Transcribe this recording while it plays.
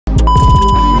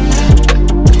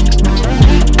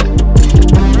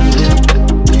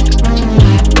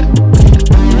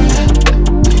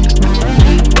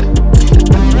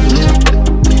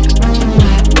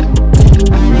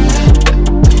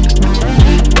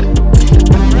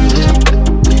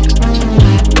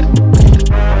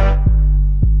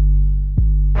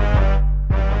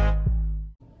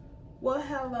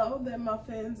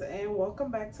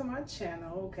welcome back to my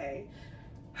channel. Okay,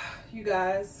 you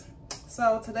guys,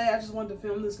 so today I just wanted to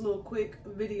film this little quick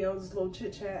video, this little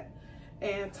chit chat,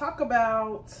 and talk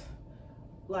about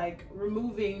like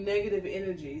removing negative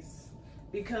energies,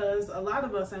 because a lot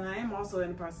of us, and I am also in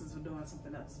the process of doing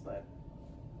something else, but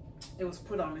it was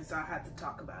put on me, so I had to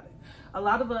talk about it. A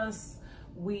lot of us,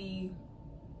 we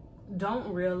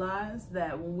don't realize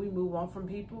that when we move on from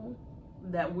people,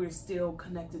 that we're still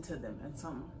connected to them in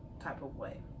some type of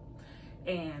way.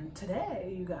 And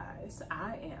today, you guys,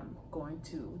 I am going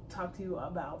to talk to you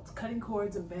about cutting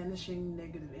cords and banishing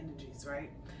negative energies,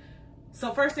 right?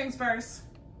 So first things first,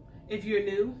 if you're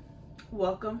new,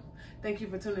 welcome. Thank you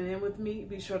for tuning in with me.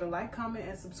 Be sure to like, comment,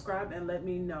 and subscribe, and let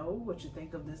me know what you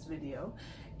think of this video.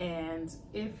 And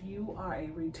if you are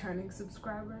a returning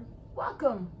subscriber,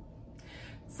 welcome.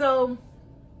 So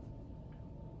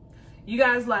you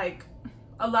guys, like,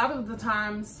 a lot of the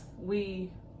times we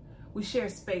share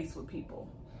space with people,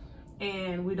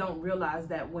 and we don't realize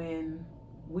that when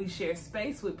we share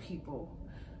space with people,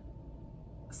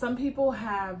 some people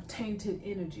have tainted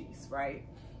energies, right?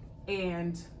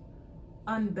 And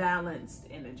unbalanced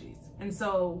energies. And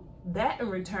so that in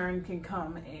return can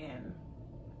come and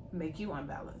make you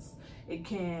unbalanced. It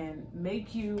can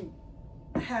make you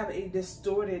have a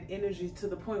distorted energy to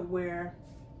the point where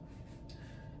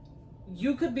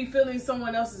you could be feeling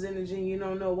someone else's energy and you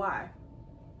don't know why.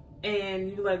 And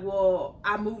you're like, well,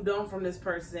 I moved on from this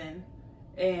person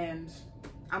and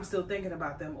I'm still thinking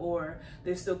about them, or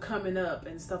they're still coming up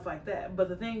and stuff like that. But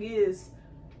the thing is,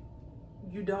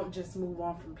 you don't just move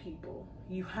on from people.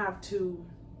 You have to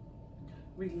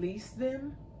release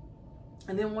them.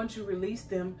 And then once you release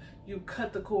them, you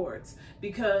cut the cords,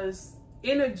 because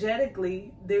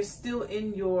energetically, they're still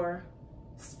in your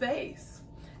space.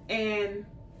 And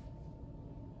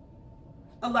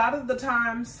a lot of the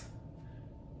times,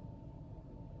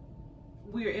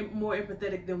 we're more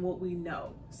empathetic than what we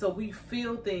know. So we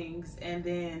feel things, and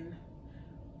then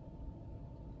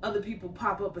other people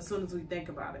pop up as soon as we think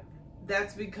about it.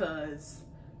 That's because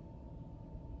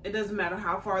it doesn't matter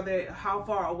how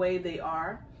far away they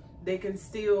are, they can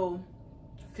still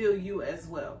feel you as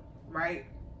well, right?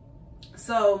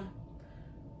 So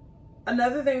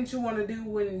another thing that you want to do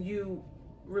when you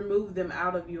remove them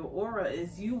out of your aura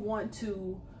is you want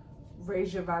to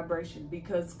raise your vibration,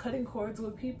 because cutting cords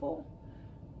with people,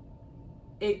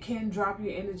 it can drop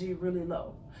your energy really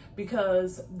low,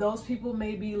 because those people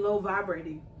may be low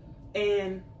vibrating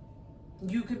and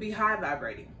you could be high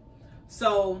vibrating.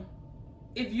 So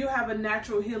if you have a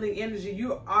natural healing energy,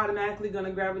 you're automatically going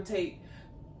to gravitate.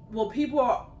 Well, people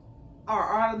are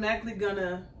automatically going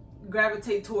to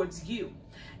gravitate towards you,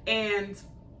 and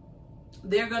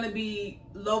they're going to be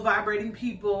low vibrating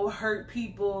people, hurt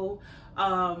people,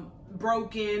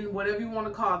 broken, whatever you want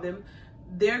to call them.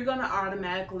 They're going to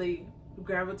automatically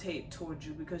gravitate towards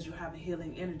you because you have a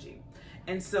healing energy.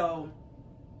 And so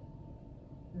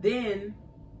then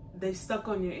they stuck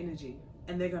on your energy,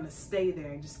 and they're going to stay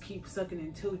there and just keep sucking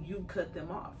until you cut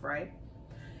them off, right?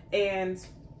 And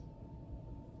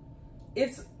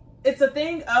it's a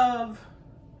thing of,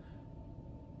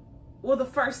 well, the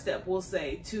first step, we'll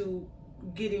say, to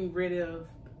getting rid of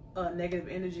negative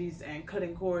energies and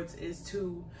cutting cords is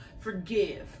to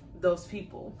forgive those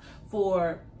people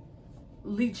for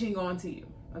leeching onto you,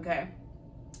 okay?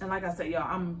 And like I said, y'all,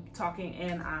 I'm talking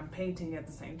and I'm painting at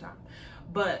the same time.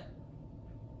 But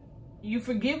you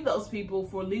forgive those people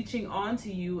for leeching onto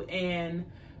you and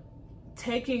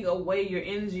taking away your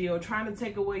energy, or trying to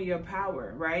take away your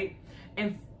power, right?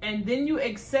 And then you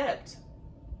accept.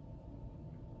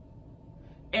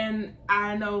 And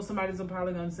I know somebody's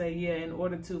probably going to say, yeah, in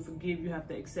order to forgive, you have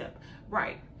to accept.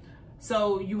 Right.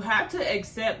 So you have to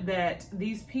accept that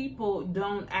these people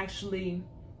they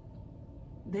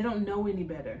don't know any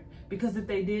better, because if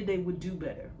they did, they would do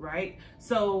better, right?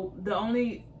 So the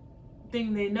only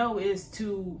thing they know is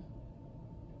to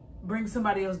bring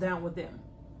somebody else down with them.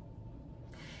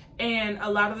 And a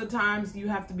lot of the times you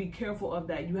have to be careful of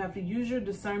that. You have to use your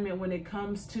discernment when it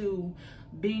comes to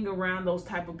being around those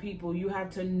type of people. You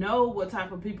have to know what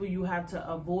type of people you have to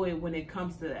avoid when it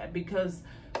comes to that, because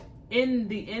in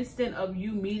the instant of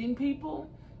you meeting people,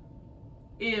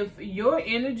 if your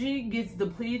energy gets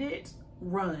depleted,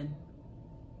 run.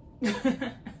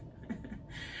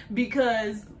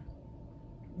 Because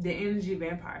the energy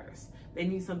vampires, they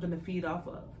need something to feed off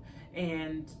of.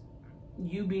 And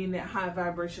you being that high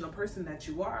vibrational person that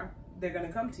you are, they're going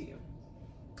to come to you.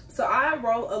 So I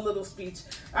wrote a little speech.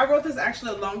 I wrote this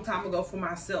actually a long time ago for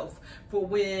myself, for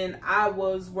when I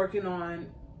was working on,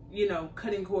 you know,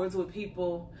 cutting cords with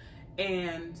people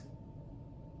and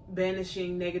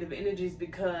banishing negative energies,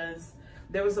 because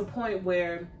there was a point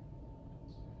where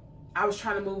I was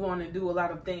trying to move on and do a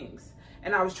lot of things.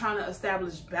 And I was trying to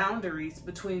establish boundaries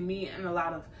between me and a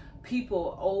lot of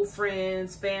people, old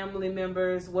friends, family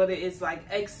members, whether it's like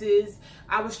exes.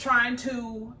 I was trying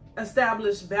to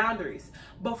establish boundaries.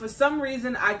 But for some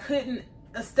reason, I couldn't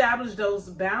establish those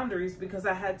boundaries because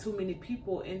I had too many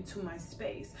people into my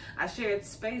space. I shared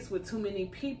space with too many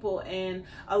people and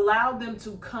allowed them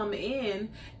to come in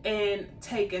and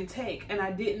take. And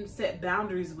I didn't set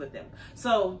boundaries with them.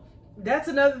 So that's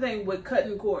another thing with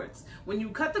cutting cords. When you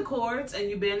cut the cords and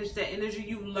you banish that energy,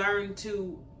 you learn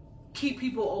to keep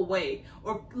people away,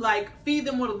 or like feed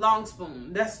them with a long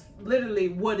spoon. That's literally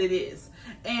what it is.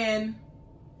 And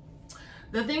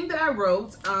the thing that I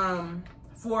wrote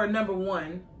for number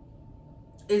 1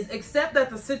 is accept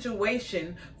the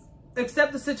situation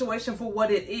for what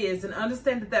it is, and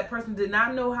understand that person did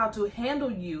not know how to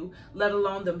handle you, let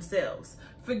alone themselves.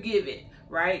 Forgive it,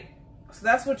 right? So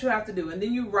that's what you have to do. And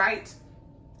then you write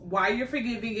why you're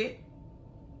forgiving it.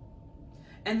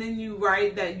 And then you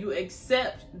write that you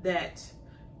accept that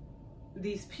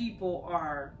these people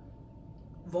are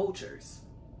vultures.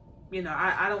 You know,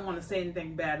 I don't want to say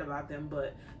anything bad about them,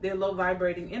 but they're low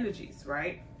vibrating energies,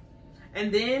 right?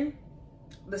 And then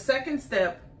the second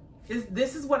step is,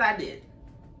 this is what I did.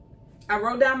 I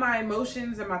wrote down my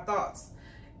emotions and my thoughts.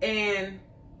 And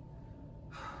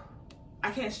I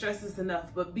can't stress this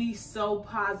enough, but be so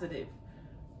positive.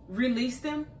 Release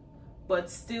them,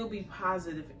 but still be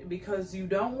positive, because you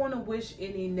don't want to wish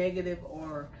any negative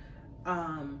or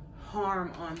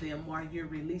harm on them while you're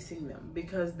releasing them,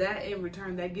 because that in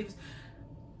return, that gives,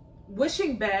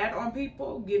 wishing bad on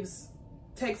people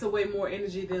takes away more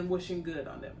energy than wishing good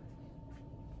on them,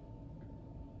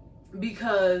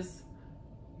 because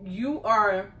you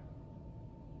are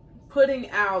putting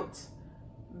out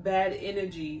bad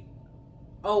energy.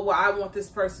 Oh, well, I want this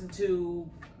person to,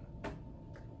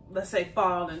 let's say,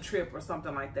 fall and trip or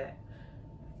something like that.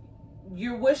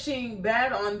 You're wishing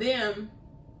bad on them,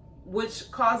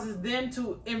 which causes them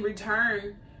to, in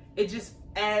return, it just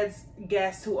adds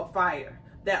gas to a fire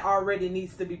that already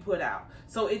needs to be put out.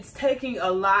 So it's taking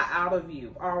a lot out of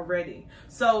you already.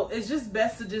 So it's just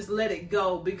best to just let it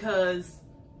go, because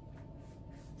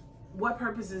what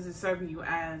purpose is it serving you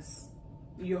as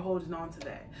you're holding on to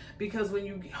that? Because when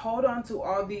you hold on to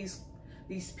all these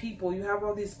people, you have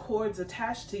all these cords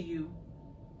attached to you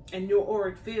in your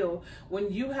auric field.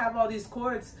 When you have all these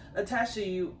cords attached to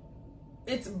you,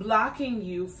 it's blocking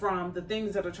you from the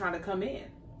things that are trying to come in,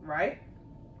 right?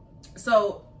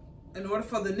 So in order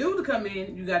for the new to come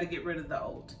in, you got to get rid of the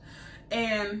old.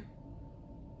 And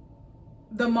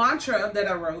the mantra that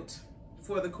I wrote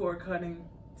for the cord cutting,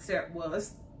 well,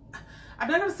 I'm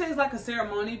not going to say it's like a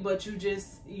ceremony, but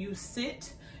you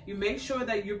sit, you make sure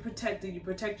that you're protected. You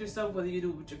protect yourself, whether you do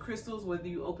it with your crystals, whether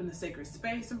you open a sacred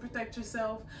space and protect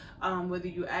yourself, whether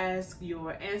you ask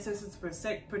your ancestors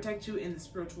to protect you in the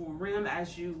spiritual realm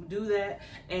as you do that,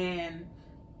 and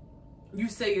you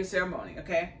say your ceremony,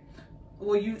 okay?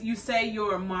 Well, you say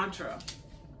your mantra.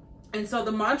 And so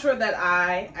the mantra that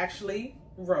I actually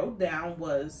wrote down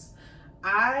was,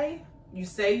 you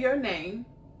say your name,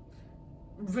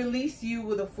 release you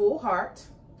with a full heart,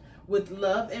 with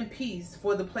love and peace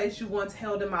for the place you once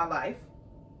held in my life.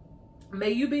 May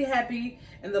you be happy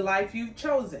in the life you've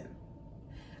chosen.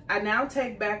 I now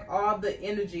take back all the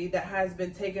energy that has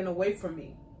been taken away from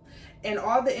me, and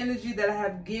all the energy that I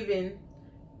have given.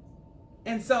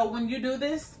 And so when you do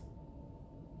this,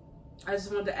 I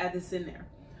just wanted to add this in there.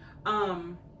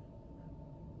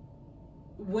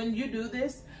 When you do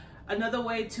this, another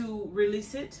way to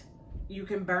release it, you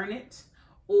can burn it,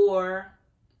 or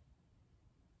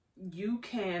you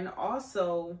can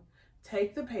also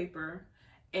take the paper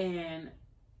and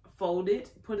fold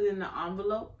it, put it in an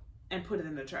envelope, and put it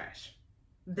in the trash.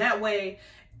 That way,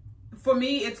 for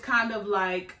me, it's kind of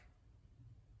like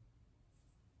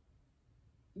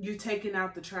you're taking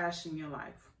out the trash in your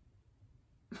life.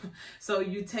 So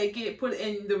you take it, put it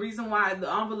in. The reason why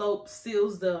the envelope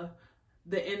seals the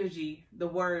energy, the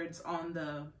words on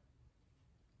the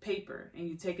paper, and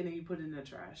you take it and you put it in the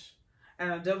trash.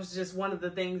 And that was just one of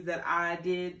the things that I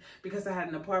did, because I had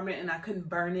an apartment and I couldn't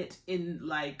burn it in,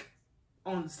 like,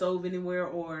 on the stove anywhere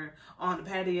or on the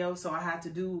patio. So I had to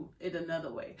do it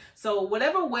another way. So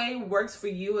whatever way works for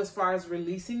you as far as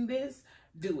releasing this,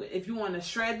 do it. If you want to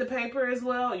shred the paper as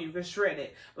well, you can shred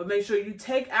it. But make sure you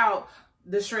take out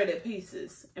the shredded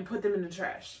pieces and put them in the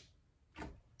trash.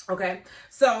 Okay?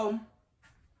 So,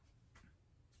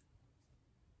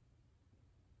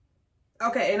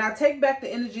 okay, and I take back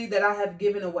the energy that I have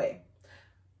given away.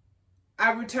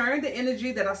 I return the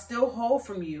energy that I still hold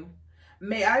from you.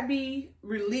 May I be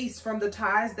released from the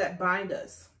ties that bind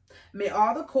us. May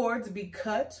all the cords be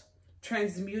cut,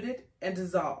 transmuted, and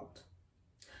dissolved.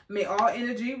 May all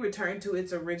energy return to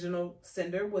its original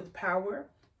sender with power,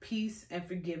 peace, and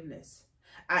forgiveness.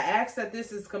 I ask that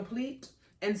this is complete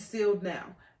and sealed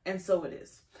now, and so it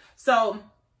is. So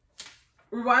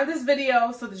rewind this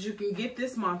video so that you can get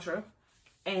this mantra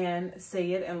and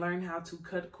say it and learn how to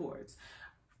cut cords.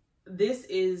 This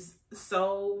is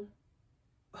so,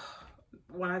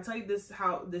 when I tell you this,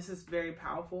 how this is very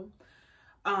powerful.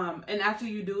 And after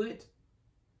you do it,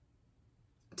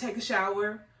 take a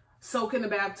shower, soak in the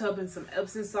bathtub in some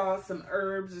Epsom salt, some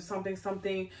herbs or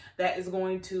something that is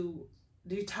going to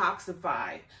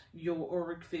detoxify your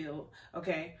auric field.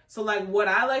 Okay. So like what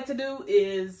I like to do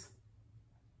is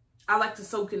I like to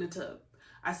soak in the tub.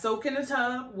 I soak in the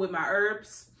tub with my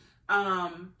herbs.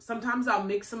 Sometimes I'll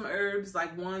mix some herbs,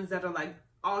 like ones that are like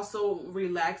also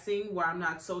relaxing where I'm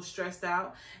not so stressed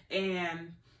out.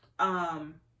 And,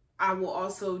 I will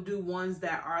also do ones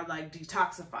that are like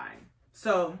detoxifying.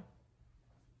 So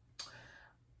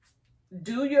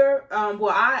do your,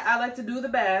 I like to do the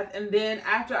bath, and then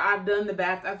after I've done the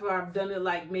bath, after I've done it,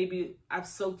 like maybe I've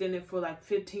soaked in it for like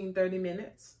 15-30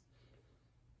 minutes,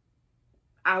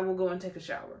 I will go and take a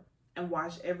shower and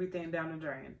wash everything down the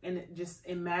drain, and just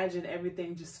imagine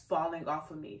everything just falling off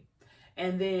of me.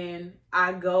 And then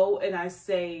I go and I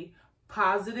say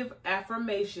positive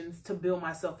affirmations to build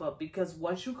myself up, because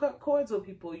once you cut cords with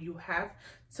people, you have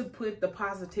to put the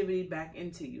positivity back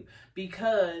into you,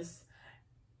 because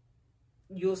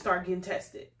you'll start getting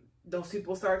tested. Those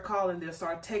people start calling, they'll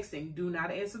start texting. Do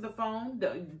not answer the phone.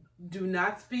 Do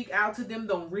not speak out to them.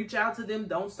 Don't reach out to them.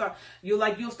 Don't start.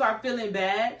 You'll start feeling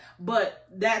bad, but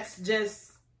that's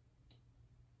just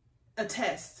a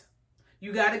test.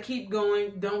 You got to keep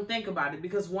going. Don't think about it,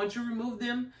 because once you remove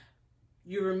them,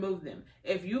 you remove them.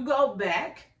 If you go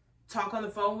back, talk on the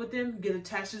phone with them, get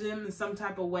attached to them in some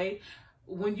type of way,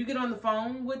 when you get on the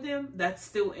phone with them, that's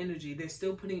still energy. They're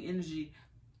still putting energy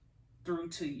through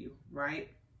to you, right?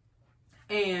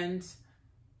 And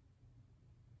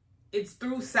it's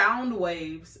through sound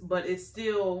waves, but it's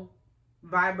still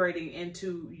vibrating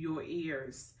into your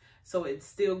ears. So it's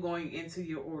still going into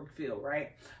your auric field,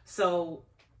 right? So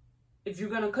if you're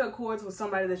going to cut cords with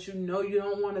somebody that you know you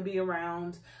don't want to be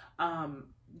around,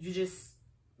 you just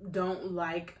don't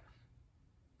like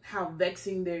how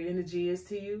vexing their energy is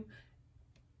to you,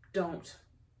 don't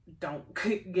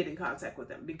get in contact with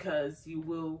them, because you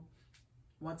will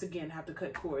once again have to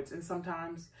cut cords. And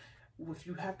sometimes if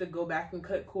you have to go back and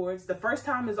cut cords, the first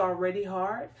time is already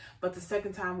hard, but the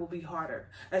second time will be harder.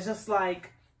 That's just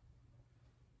like,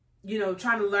 you know,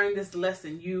 trying to learn this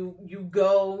lesson. You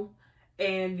go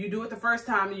and you do it the first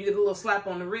time and you get a little slap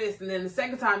on the wrist, and then the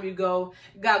second time you go,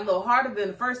 it got a little harder than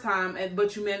the first time,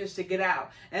 but you managed to get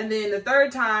out. And then the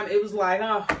third time it was like,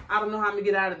 oh, I don't know how I'm gonna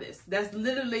get out of this. That's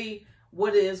literally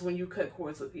what it is when you cut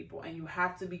cords with people. And you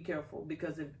have to be careful,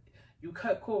 because if you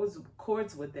cut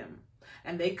cords with them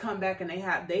and they come back and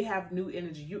they have new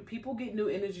energy. People get new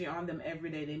energy on them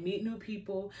every day. They meet new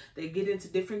people. They get into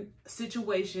different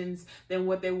situations than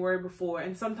what they were before.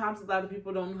 And sometimes a lot of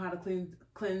people don't know how to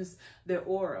cleanse their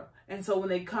aura. And so when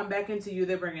they come back into you,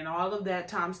 they're bringing all of that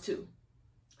times 2.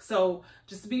 So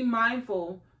just be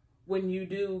mindful when you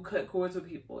do cut cords with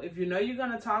people. If you know you're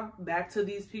going to talk back to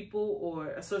these people or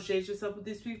associate yourself with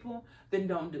these people, then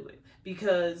don't do it,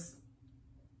 because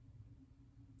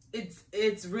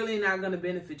it's really not going to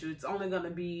benefit you. It's only going to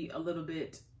be a little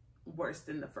bit worse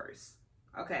than the first.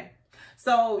 Okay.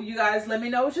 So you guys, let me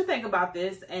know what you think about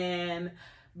this, and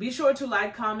be sure to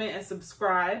like, comment, and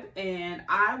subscribe, and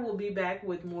I will be back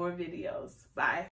with more videos. Bye.